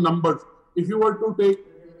from the numbers. If you were to take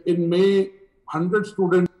in May 100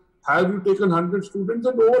 students, have you taken 100 students?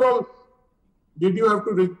 And overall, did you have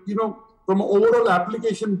to, from an overall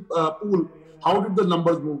application pool, how did the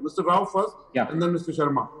numbers move? Mr. Rao first, and then Mr.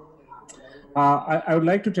 Sharma. I would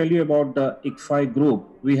like to tell you about the ICFI group.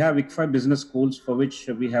 We have ICFI business schools for which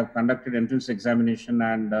we have conducted entrance examination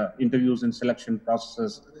and interviews and selection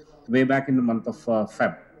processes way back in the month of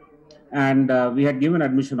Feb. And we had given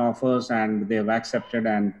admission offers, and they have accepted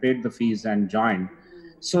and paid the fees and joined.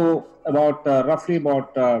 So roughly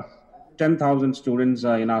about 10,000 students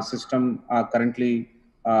in our system are currently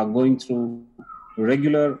going through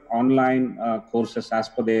regular online courses as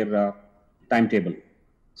per their timetable.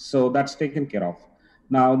 So that's taken care of.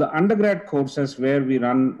 Now, the undergrad courses where we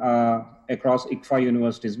run across ICFI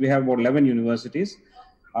universities, we have about 11 universities.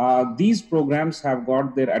 These programs have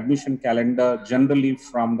got their admission calendar generally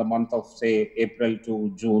from the month of, say, April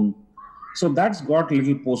to June. So that's got a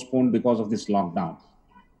little postponed because of this lockdown.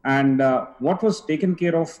 And what was taken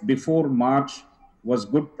care of before March was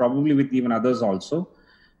good, probably with even others also.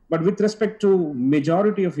 But with respect to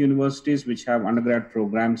majority of universities which have undergrad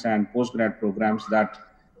programs and postgrad programs that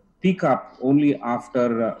pick up only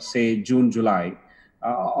after, say, June, July,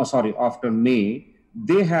 after May,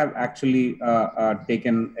 they have actually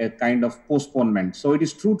taken a kind of postponement. So it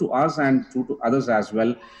is true to us and true to others as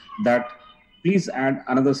well that please add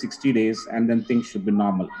another 60 days and then things should be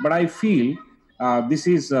normal. But I feel this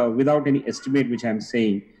is without any estimate which I'm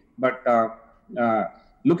saying, but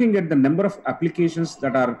looking at the number of applications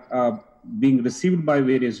that are being received by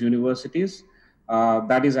various universities,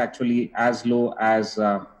 that is actually as low as,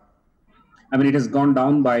 it has gone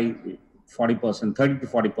down by 40%, 30 to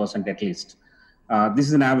 40% at least. This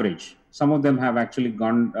is an average. Some of them have actually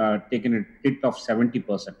taken a hit of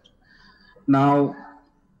 70%. Now,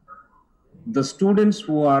 the students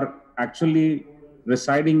who are actually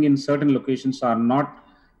residing in certain locations are not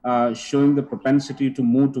showing the propensity to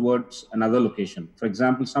move towards another location. For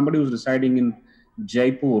example, somebody who's residing in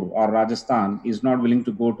Jaipur or Rajasthan is not willing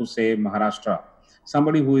to go to, say, Maharashtra.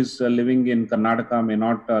 Somebody who is living in Karnataka may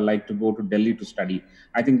not like to go to Delhi to study.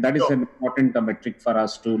 I think that is an important metric for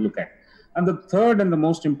us to look at. And the third and the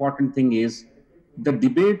most important thing is the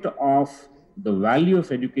debate of the value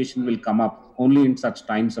of education will come up only in such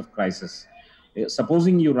times of crisis.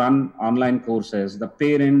 Supposing you run online courses, the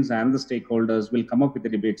parents and the stakeholders will come up with a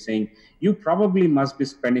debate saying, you probably must be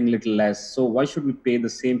spending little less, so why should we pay the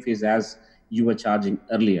same fees as you were charging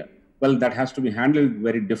earlier? Well, that has to be handled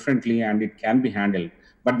very differently, and it can be handled.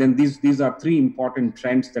 But then these are three important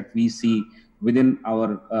trends that we see within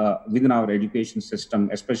our education system,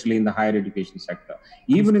 especially in the higher education sector.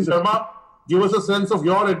 Even in Sharma, give us a sense of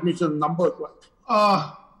your admission numbers.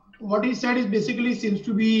 What he said is basically seems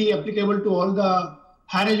to be applicable to all the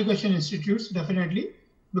higher education institutes, definitely,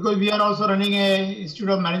 because we are also running a Institute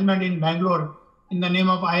of Management in Bangalore in the name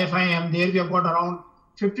of IFIM. There we have got around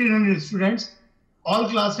 1,500 students, all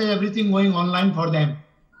classes, everything going online for them.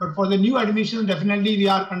 But for the new admissions, definitely we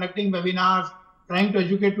are conducting webinars, trying to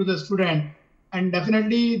educate to the student. And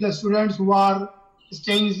definitely the students who are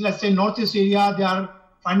staying, let's say, Northeast area, they are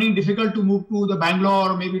finding difficult to move to the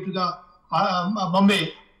Bangalore or maybe to the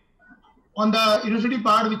Bombay. On the university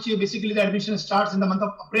part, which basically the admission starts in the month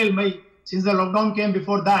of April, May, since the lockdown came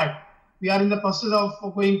before that, we are in the process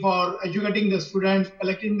of going for educating the students,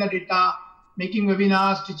 collecting the data, making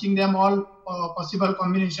webinars, teaching them all possible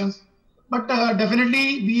combinations. But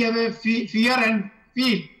definitely we have a fear and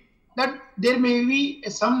feel that there may be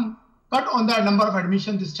some cut on the number of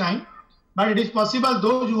admissions this time, but it is possible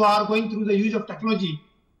those who are going through the use of technology,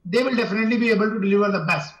 they will definitely be able to deliver the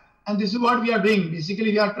best. And this is what we are doing.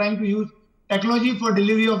 Basically, we are trying to use technology for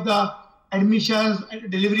delivery of the admissions,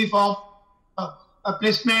 delivery of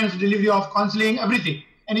placements, delivery of counseling, everything.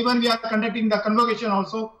 And even we are conducting the convocation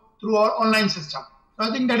also through our online system. So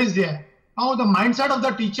I think that is there. Now the mindset of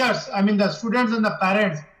the teachers, I mean the students and the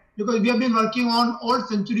parents, because we have been working on old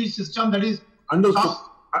century system that is... Understood.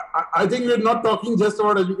 I think we're not talking just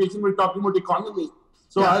about education, we're talking about economy.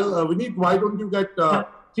 So Vineet, why don't you get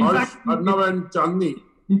Harsh, Arnav and Chandni?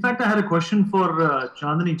 In fact, I had a question for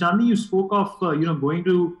Chandni. Chandni, you spoke of going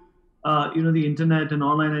to the internet and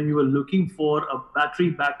online, and you were looking for a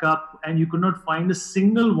battery backup, and you could not find a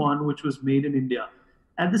single one which was made in India.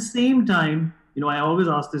 At the same time, I always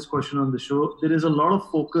ask this question on the show. There is a lot of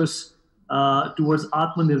focus towards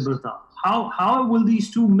Atmanirbharta. How will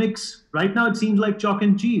these two mix? Right now, it seems like chalk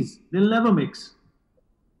and cheese. They'll never mix.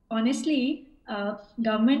 Honestly,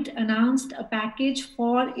 government announced a package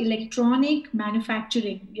for electronic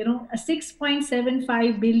manufacturing, a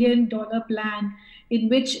 $6.75 billion plan in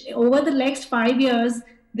which over the next 5 years,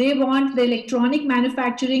 they want the electronic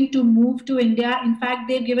manufacturing to move to India. In fact,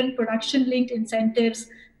 they've given production-linked incentives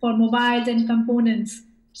for mobiles and components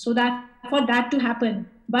so that for that to happen.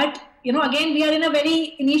 But, again, we are in a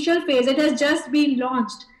very initial phase. It has just been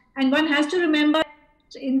launched. And one has to remember,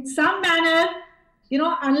 in some manner,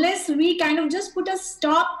 unless we kind of just put a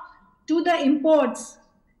stop to the imports,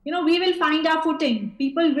 we will find our footing.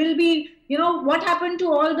 People will be, what happened to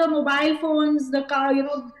all the mobile phones, the car,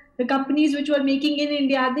 the companies which were making in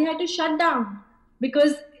India, they had to shut down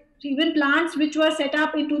because even plants which were set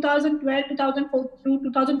up in 2012,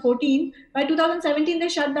 2014, by 2017, they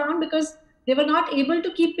shut down because they were not able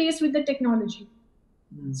to keep pace with the technology.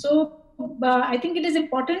 So I think it is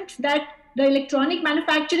important that the electronic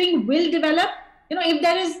manufacturing will develop.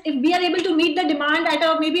 If we are able to meet the demand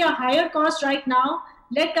at maybe a higher cost right now,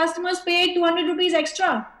 let customers pay 200 rupees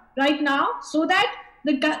extra right now, so that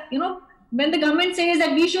when the government says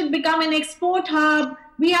that we should become an export hub,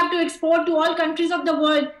 we have to export to all countries of the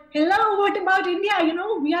world. Hello, what about India?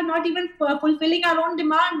 We are not even fulfilling our own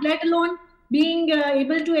demand, let alone being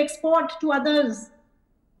able to export to others.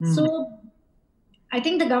 So I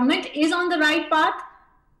think the government is on the right path.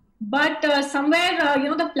 But somewhere,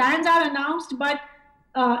 the plans are announced, but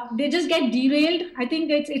they just get derailed. I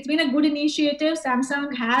think it's been a good initiative.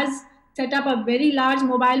 Samsung has set up a very large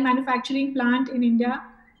mobile manufacturing plant in India.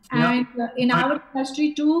 And in our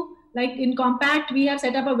industry too, like in Compact, we have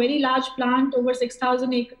set up a very large plant over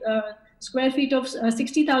 60,000 square feet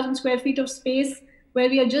of space, where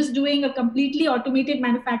we are just doing a completely automated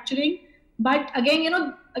manufacturing. But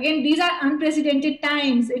again, these are unprecedented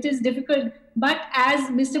times. It is difficult. But as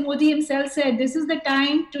Mr. Modi himself said, this is the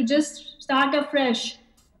time to just start afresh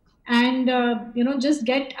and, just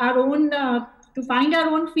get our own, to find our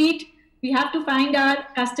own feet, we have to find our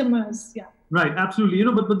customers. Yeah. Right, absolutely.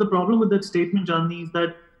 But the problem with that statement, Chandni, is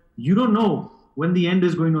that you don't know when the end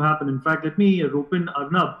is going to happen. In fact, let me rope in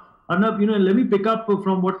Arnab. Arnab, let me pick up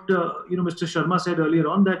from what Mr. Sharma said earlier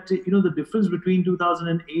on, that the difference between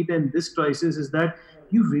 2008 and this crisis is that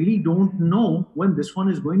you really don't know when this one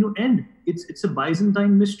is going to end. It's a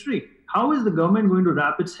Byzantine mystery. How is the government going to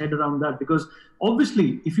wrap its head around that? Because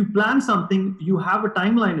obviously, if you plan something, you have a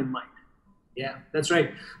timeline in mind. Yeah, that's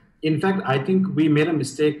right. In fact, I think we made a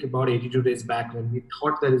mistake about 82 days back when we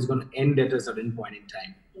thought that it's going to end at a certain point in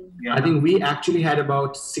time. Yeah. I think we actually had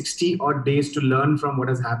about 60 odd days to learn from what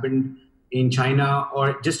has happened in China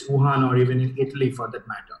or just Wuhan or even in Italy for that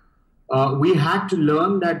matter. We had to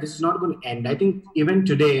learn that this is not going to end. I think even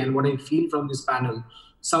today, and what I feel from this panel,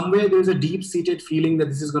 somewhere there's a deep-seated feeling that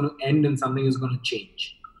this is going to end and something is going to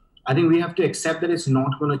change. I think we have to accept that it's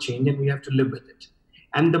not going to change and we have to live with it.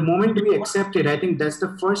 And the moment we accept it, I think that's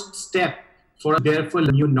the first step for therefore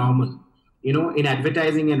new normal. In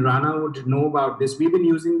advertising, and Rana would know about this, we've been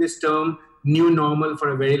using this term new normal for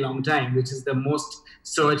a very long time, which is the most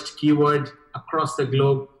searched keyword across the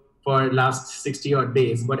globe for last 60 odd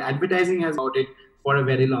days. But advertising has about it for a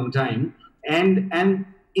very long time. And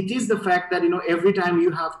it is the fact that, every time you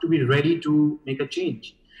have to be ready to make a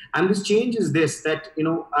change. And this change is this, that,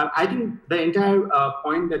 I think the entire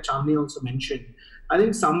point that Chandni also mentioned, I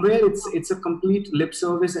think somewhere it's a complete lip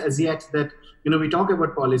service as yet that, we talk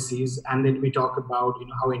about policies and then we talk about,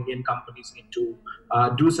 how Indian companies need to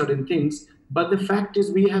do certain things. But the fact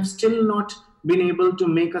is we have still not been able to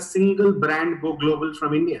make a single brand go global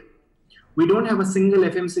from India. We don't have a single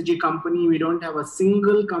FMCG company. We don't have a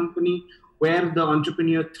single company where the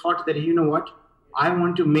entrepreneur thought that, I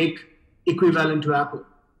want to make equivalent to Apple.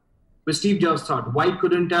 But Steve Jobs thought, why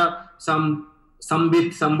couldn't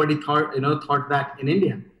somebody thought that in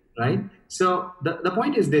India, right? So the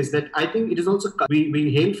point is this, that I think it is also,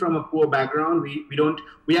 we hail from a poor background.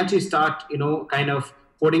 We actually start, kind of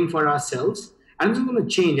coding for ourselves. And it's going to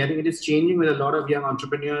change. I think it is changing with a lot of young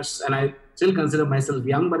entrepreneurs. And I still consider myself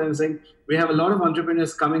young, but I'm saying we have a lot of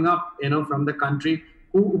entrepreneurs coming up, from the country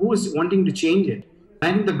who is wanting to change it.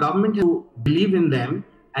 I think the government has to believe in them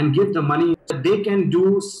and give the money that they can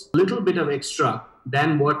do a little bit of extra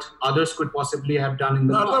than what others could possibly have done in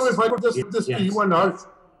the past. If I could just put this to you and Harsh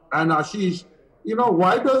and Ashish,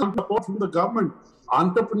 why doesn't support from the government?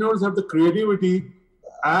 Entrepreneurs have the creativity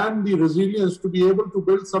and the resilience to be able to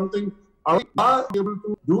build something. Are we able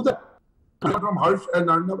to do that? From Harsh and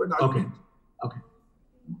Arnab and Ashish. Okay.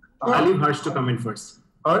 I'll leave Harsh to come in first.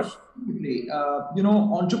 Harsh?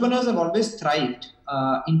 Entrepreneurs have always thrived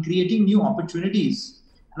in creating new opportunities.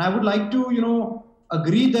 And I would like to,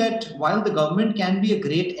 agree that while the government can be a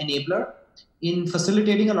great enabler in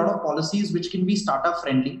facilitating a lot of policies which can be startup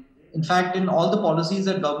friendly. In fact, in all the policies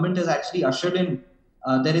that government has actually ushered in,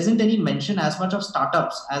 there isn't any mention as much of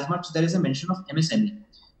startups as much there is a mention of MSME.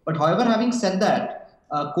 But however, having said that,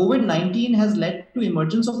 COVID-19 has led to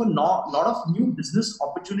emergence of a lot of new business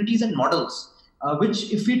opportunities and models,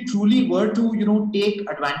 which if we truly were to take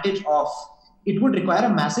advantage of, it would require a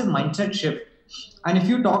massive mindset shift. And if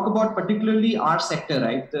you talk about particularly our sector,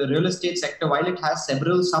 right, the real estate sector, while it has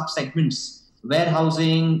several sub-segments,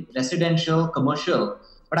 warehousing, residential, commercial,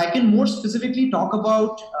 but I can more specifically talk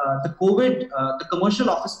about the commercial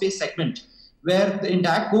office space segment, where the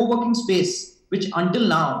entire co-working space, which until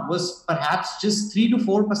now was perhaps just 3 to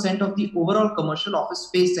 4% of the overall commercial office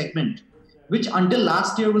space segment, which until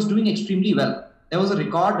last year was doing extremely well. There was a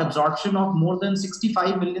record absorption of more than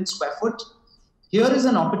 65 million square foot. Here is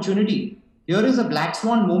an opportunity. Here is a black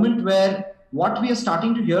swan moment where what we are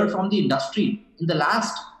starting to hear from the industry in the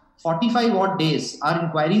last 45 odd days, our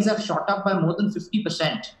inquiries have shot up by more than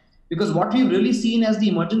 50%. Because what we've really seen as the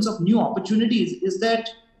emergence of new opportunities is that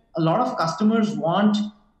a lot of customers want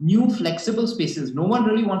new flexible spaces. No one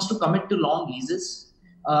really wants to commit to long leases.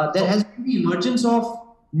 There has been the emergence of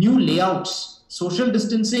new layouts. Social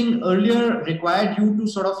distancing earlier required you to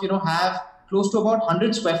sort of, have close to about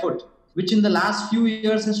 100 square foot, which in the last few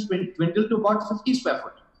years has dwindled to about 50 square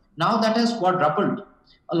foot. Now that has quadrupled.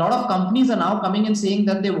 A lot of companies are now coming and saying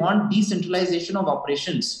that they want decentralization of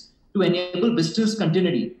operations to enable business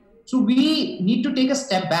continuity. So we need to take a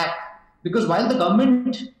step back, because while the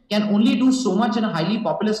government can only do so much in a highly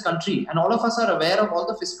populous country, and all of us are aware of all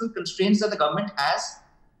the fiscal constraints that the government has,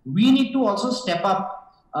 we need to also step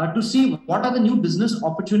up to see what are the new business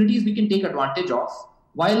opportunities we can take advantage of.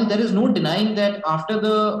 While there is no denying that after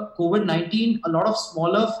the COVID-19, a lot of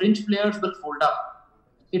smaller fringe players will fold up.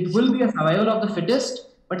 It will be a survival of the fittest.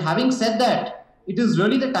 But having said that, it is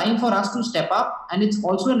really the time for us to step up. And it's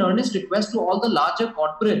also an earnest request to all the larger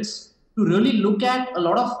corporates to really look at a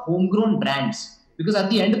lot of homegrown brands. Because at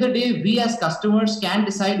the end of the day, we as customers can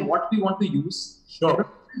decide what we want to use. Sure. There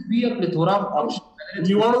will be a plethora of options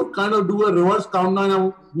we want to kind of do a reverse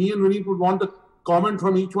countdown. Me and Vineet would want a comment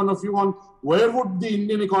from each one of you on where would the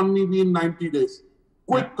Indian economy be in 90 days?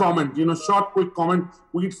 Quick comment, short, quick comment.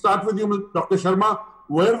 We could start with you, Dr. Sharma.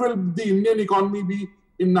 Where will the Indian economy be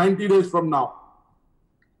in 90 days from now?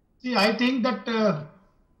 See, I think that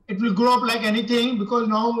it will grow up like anything, because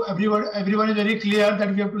now everyone is very clear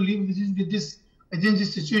that we have to live with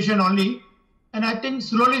this situation only. And I think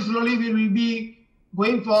slowly we will be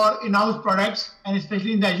going for in-house products, and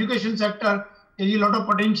especially in the education sector, there is a lot of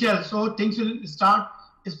potential. So things will start,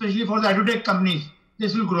 especially for the edutech companies.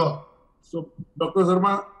 This will grow. So, Dr.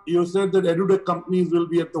 Sharma, you said that edutech companies will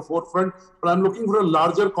be at the forefront, but I'm looking for a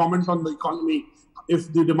larger comment on the economy.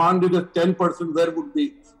 If the demand is at 10%,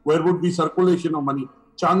 where would be circulation of money?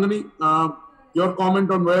 Chandani, your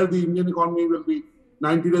comment on where the Indian economy will be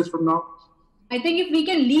 90 days from now? I think if we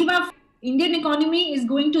can leave our Indian economy is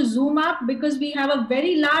going to zoom up, because we have a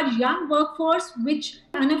very large young workforce which is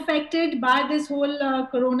unaffected by this whole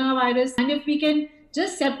coronavirus. And if we can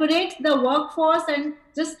just separate the workforce and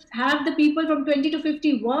just have the people from 20 to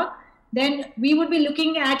 50 work, then we would be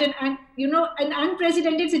looking at an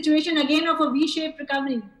unprecedented situation again of a V-shaped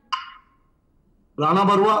recovery. Rana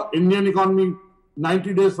Barua, Indian economy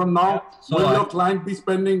 90 days from now, will your client be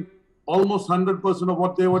spending almost 100% of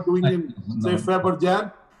what they were doing in, say, Feb or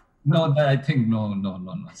Jan? No, I think no.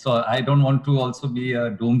 So I don't want to also be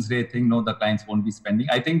a doomsday thing. No, the clients won't be spending.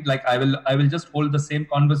 I think I will just hold the same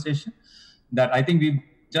conversation, that I think we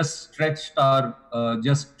just stretched our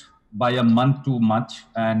just by a month too much,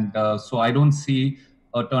 and so I don't see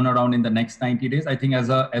a turnaround in the next 90 days. I think as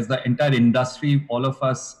the entire industry, all of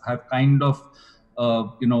us have kind of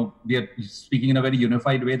we are speaking in a very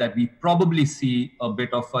unified way that we probably see a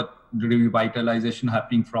bit of a revitalization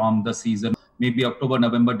happening from the season. Maybe October,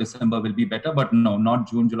 November, December will be better, but no, not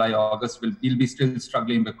June, July, August. We'll be still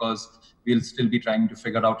struggling, because we'll still be trying to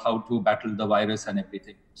figure out how to battle the virus and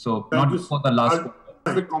everything. So not for the last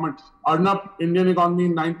comment. Arnab, Indian economy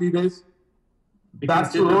in 90 days?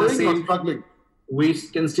 Back to rolling or struggling? We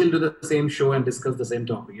can still do the same show and discuss the same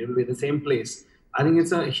topic. It will be the same place. I think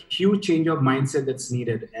it's a huge change of mindset that's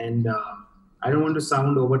needed. And I don't want to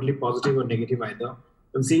sound overtly positive or negative either.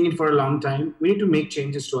 I'm seeing it for a long time. We need to make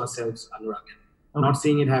changes to ourselves, Anurag. Okay. Not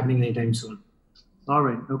seeing it happening anytime soon. All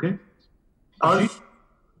right. Okay.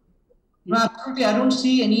 No, absolutely. I don't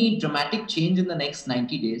see any dramatic change in the next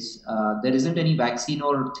 90 days. There isn't any vaccine,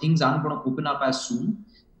 or things aren't going to open up as soon.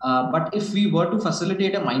 But if we were to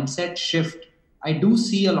facilitate a mindset shift, I do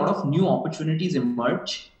see a lot of new opportunities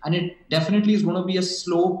emerge, and it definitely is going to be a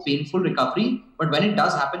slow, painful recovery. But when it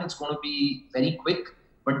does happen, it's going to be very quick,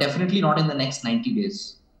 but definitely not in the next 90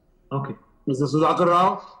 days. Okay. Mr. Sudhakar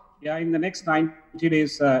Rao? Yeah, in the next 90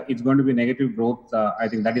 days, it's going to be negative growth. I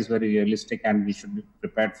think that is very realistic, and we should be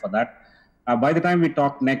prepared for that. By the time we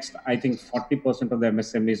talk next, I think 40% of the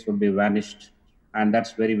MSMEs will be vanished, and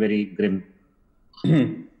that's very, very grim.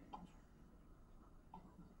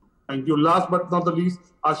 Thank you. Last but not the least,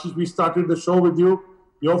 Ashish, we started the show with you.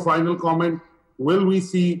 Your final comment. Will we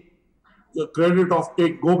see the credit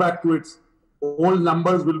offtake go back to its old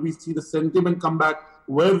numbers? Will we see the sentiment come back?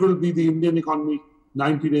 Where will be the Indian economy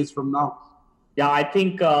 90 days from now? Yeah, I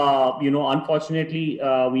think, unfortunately,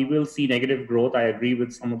 we will see negative growth. I agree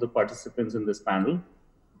with some of the participants in this panel.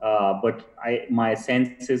 But my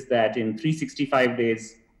sense is that in 365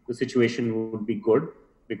 days, the situation would be good,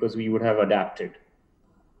 because we would have adapted.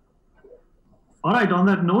 All right. On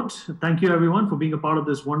that note, thank you everyone for being a part of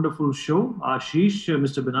this wonderful show. Ashish,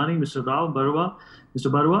 Mr. Binani, Mr. Rao, Mr.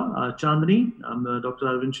 Barua, Chandani, Dr.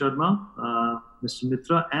 Arvind Sharma, Mr.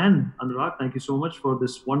 Mitra, and Anurag. Thank you so much for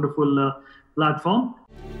this wonderful platform.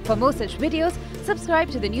 For more such videos, subscribe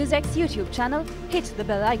to the NewsX YouTube channel, hit the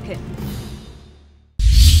bell icon.